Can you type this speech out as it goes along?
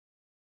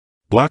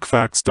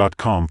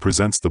BlackFacts.com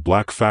presents the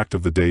Black Fact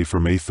of the Day for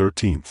May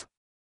 13th.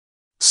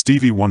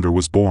 Stevie Wonder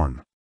was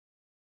born.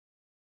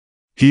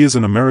 He is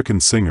an American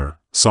singer,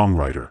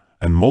 songwriter,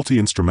 and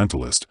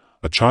multi-instrumentalist,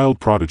 a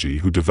child prodigy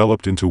who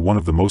developed into one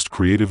of the most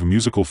creative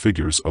musical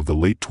figures of the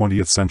late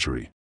 20th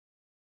century.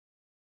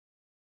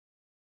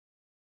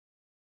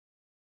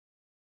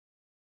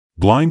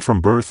 Blind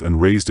from birth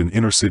and raised in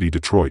inner-city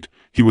Detroit,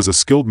 he was a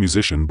skilled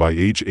musician by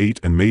age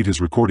 8 and made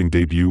his recording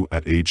debut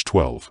at age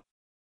 12.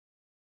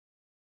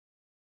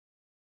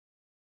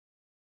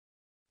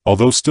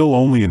 Although still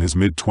only in his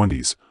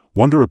mid-20s,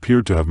 Wonder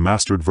appeared to have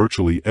mastered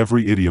virtually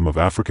every idiom of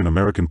African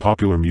American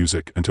popular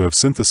music and to have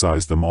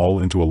synthesized them all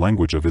into a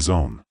language of his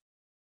own.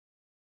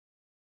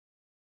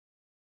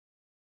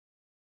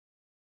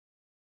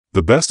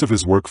 The best of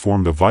his work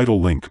formed a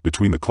vital link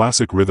between the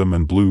classic rhythm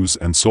and blues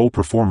and soul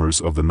performers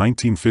of the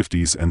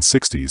 1950s and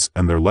 60s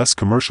and their less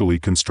commercially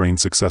constrained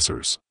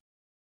successors.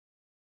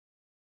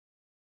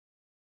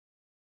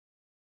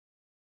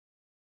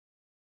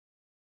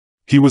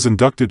 He was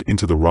inducted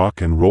into the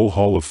Rock and Roll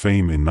Hall of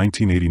Fame in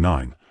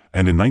 1989,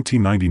 and in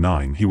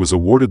 1999 he was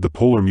awarded the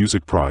Polar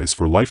Music Prize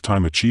for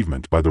Lifetime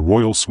Achievement by the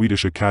Royal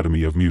Swedish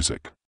Academy of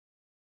Music.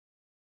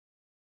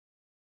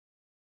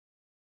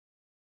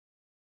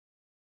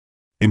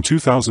 In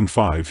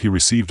 2005 he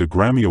received a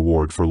Grammy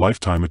Award for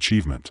Lifetime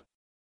Achievement.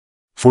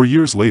 4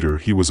 years later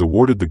he was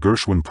awarded the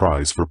Gershwin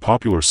Prize for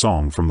Popular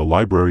Song from the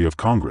Library of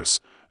Congress,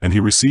 and he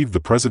received the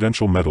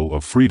Presidential Medal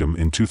of Freedom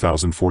in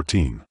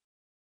 2014.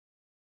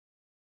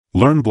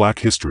 Learn Black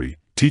History,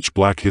 teach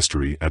Black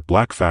History at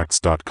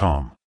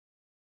BlackFacts.com.